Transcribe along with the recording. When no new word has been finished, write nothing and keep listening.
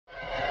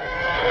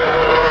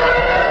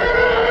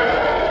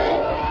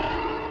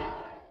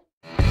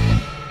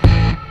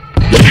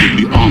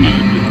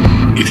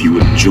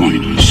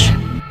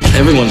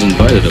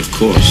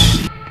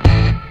course.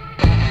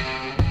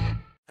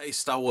 Hey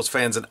Star Wars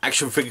fans and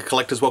action figure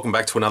collectors, welcome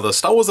back to another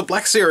Star Wars The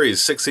Black Series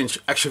 6-inch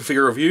action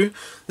figure review.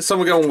 This time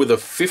we're going with the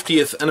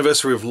 50th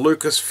anniversary of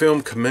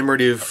Lucasfilm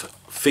commemorative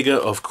figure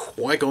of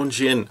Qui-GON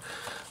Jinn.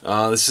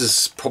 This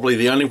is probably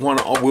the only one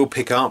I will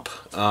pick up.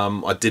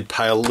 I did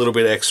pay a little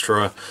bit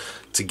extra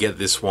to get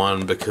this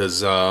one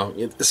because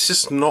it's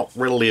just not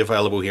readily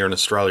available here in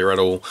Australia at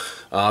all.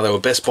 They were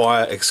Best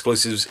Buy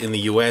exclusives in the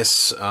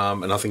US,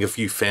 and I think a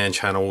few fan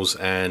channels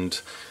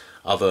and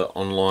other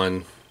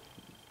online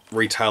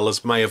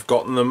retailers may have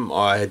gotten them.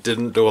 I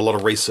didn't do a lot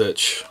of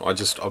research. I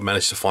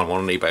managed to find one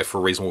on eBay for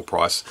a reasonable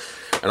price,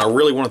 and I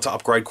really wanted to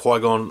upgrade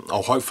Qui-GON.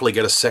 I'll hopefully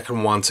get a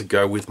second one to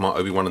go with my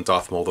Obi-Wan and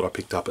Darth Maul that I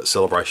picked up at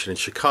Celebration in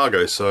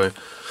Chicago. So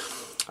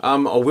I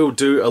will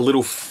do a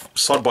little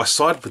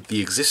side-by-side with the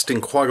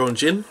existing Qui-GON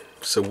Jinn,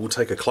 so we'll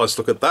take a close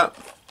look at that.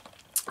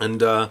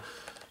 And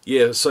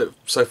yeah, so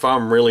far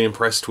I'm really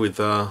impressed with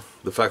the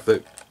fact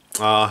that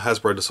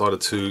Hasbro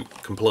decided to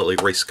completely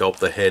resculpt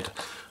the head.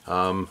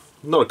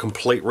 Not a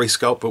complete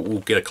resculpt, but we'll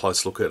get a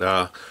close look at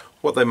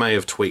what they may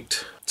have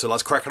tweaked. So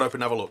let's crack it open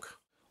and have a look.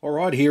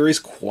 Alright, here is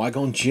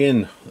Qui-GON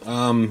Jinn.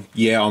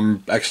 Yeah,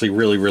 I'm actually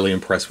really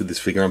impressed with this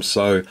figure. I'm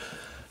so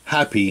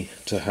happy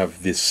to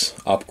have this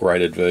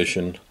upgraded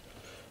version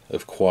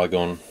of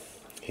Qui-GON.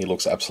 He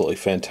looks absolutely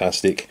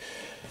fantastic.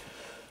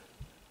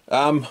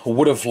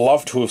 Would have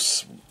loved to have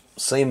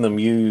seen them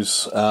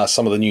use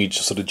some of the new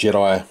sort of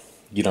Jedi,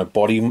 you know,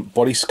 body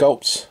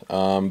sculpts,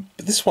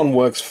 but this one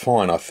works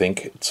fine. I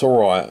think it's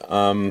all right.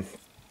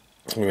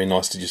 It's gonna be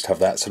nice to just have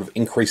that sort of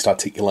increased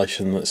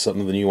articulation that some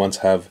of the new ones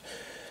have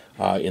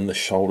in the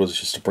shoulders,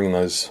 just to bring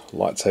those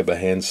lightsaber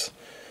hands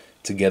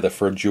together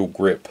for a dual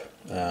grip.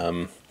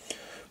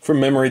 From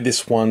memory,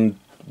 this one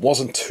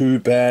wasn't too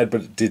bad,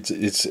 but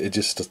it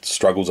just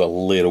struggles a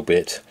little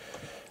bit.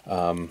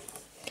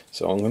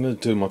 So I'm going to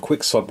do my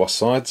quick side by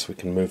side so we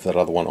can move that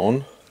other one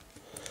on.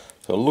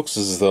 So it looks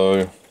as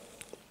though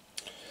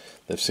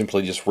they've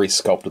simply just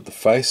re-sculpted the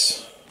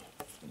face.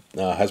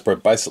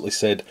 Hasbro basically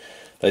said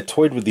they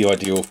toyed with the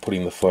idea of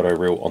putting the photo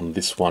reel on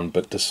this one,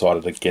 but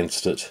decided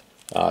against it.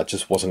 It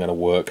just wasn't going to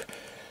work.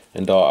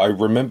 And I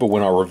remember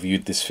when I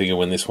reviewed this figure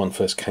when this one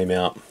first came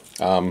out,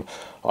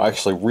 I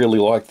actually really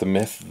liked the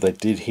method they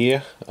did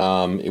here.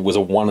 It was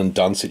a one and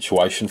done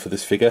situation for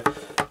this figure.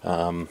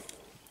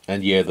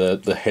 And yeah,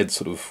 the head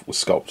sort of was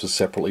sculpted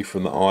separately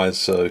from the eyes.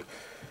 So,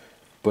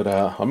 but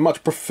I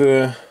much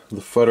prefer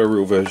the photo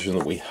reel version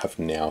that we have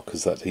now,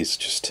 because that is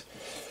just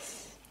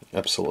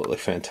absolutely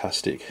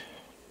fantastic.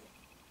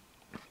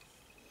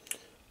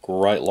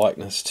 Great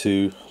likeness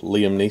to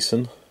Liam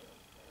Neeson,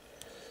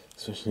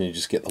 especially when you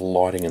just get the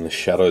lighting and the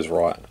shadows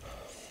right.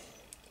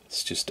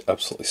 It's just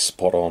absolutely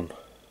spot on.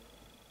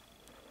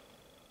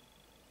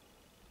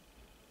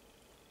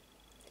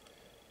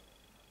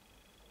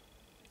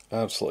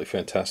 Absolutely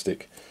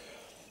fantastic.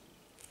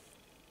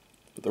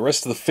 But the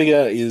rest of the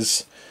figure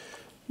is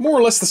more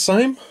or less the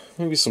same.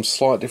 Maybe some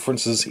slight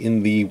differences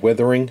in the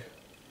weathering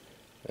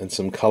and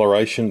some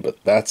coloration,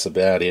 but that's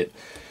about it.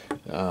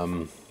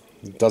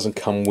 It doesn't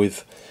come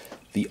with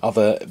the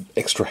other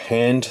extra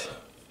hand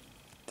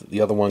that the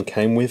other one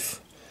came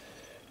with,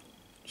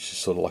 which is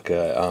sort of like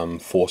a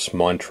Force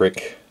mind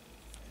trick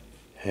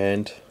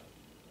hand.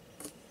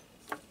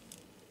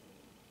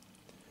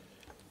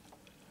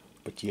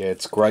 But yeah,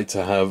 it's great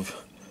to have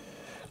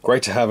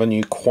a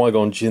new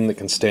Qui-GON Jinn that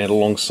can stand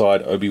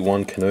alongside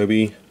Obi-Wan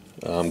Kenobi,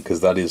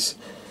 because that is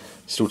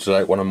still to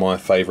date one of my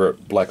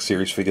favourite Black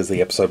Series figures,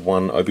 the Episode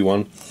 1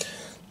 Obi-Wan.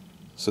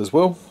 So as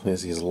well,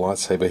 there's his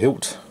lightsaber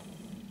hilt.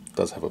 It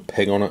does have a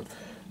peg on it,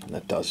 and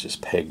that does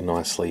just peg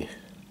nicely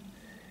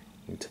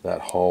into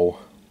that hole,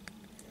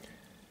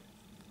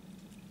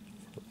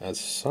 as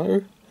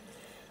so.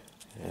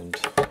 And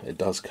it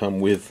does come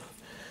with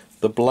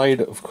the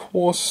blade, of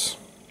course,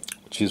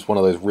 which is one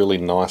of those really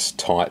nice,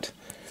 tight,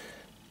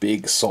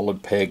 big,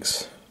 solid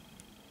pegs.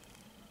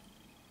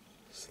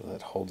 So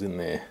that holds in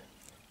there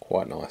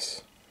quite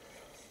nice.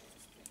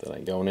 That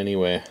ain't going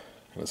anywhere.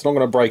 And it's not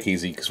going to break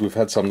easy, because we've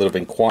had some that have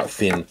been quite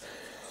thin.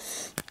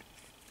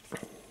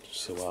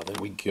 So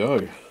there we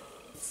go.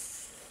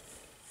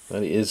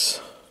 That is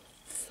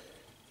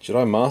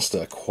Jedi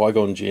Master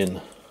Qui-GON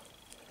Jinn.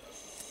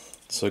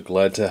 So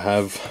glad to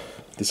have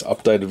this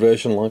updated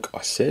version, like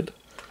I said.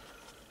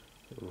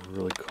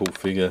 Really cool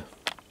figure.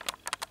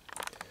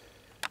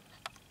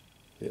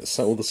 Yeah,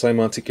 so all the same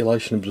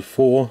articulation as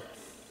before.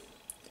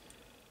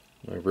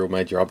 No real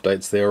major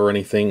updates there or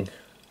anything.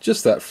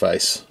 Just that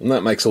face, and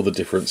that makes all the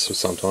difference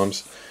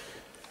sometimes.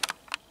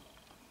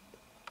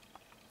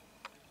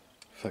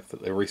 The fact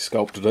that they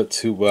resculpted it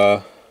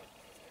to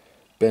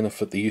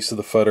benefit the use of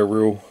the photo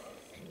reel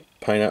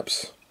paint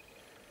apps.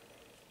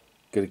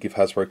 Got to give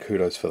Hasbro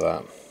kudos for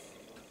that.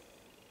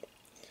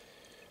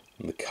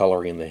 And the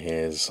colouring in the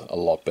hair's a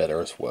lot better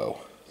as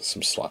well.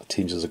 Some slight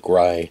tinges of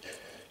grey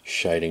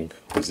shading,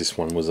 whereas this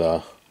one was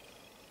all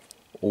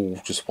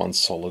just one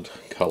solid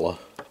colour.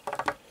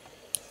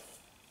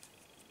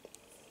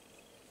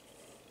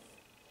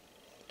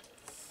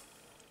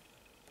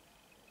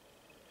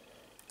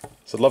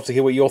 So I'd love to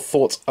hear what your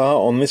thoughts are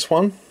on this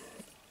one.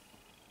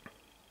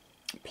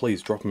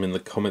 Please drop them in the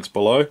comments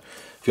below.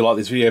 If you like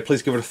this video,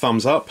 please give it a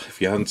thumbs up.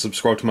 If you haven't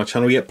subscribed to my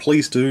channel yet,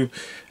 please do,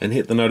 and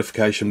hit the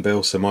notification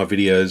bell so my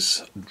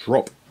videos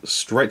drop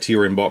straight to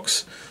your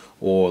inbox,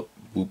 or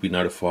will be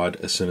notified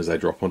as soon as they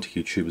drop onto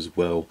YouTube as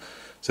well.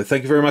 So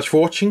thank you very much for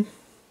watching.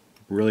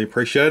 Really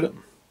appreciate it.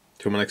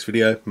 Till my next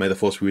video, may the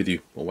force be with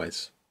you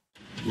always.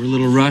 We're a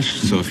little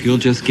rushed, so if you'll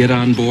just get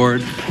on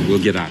board, we'll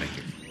get out of here.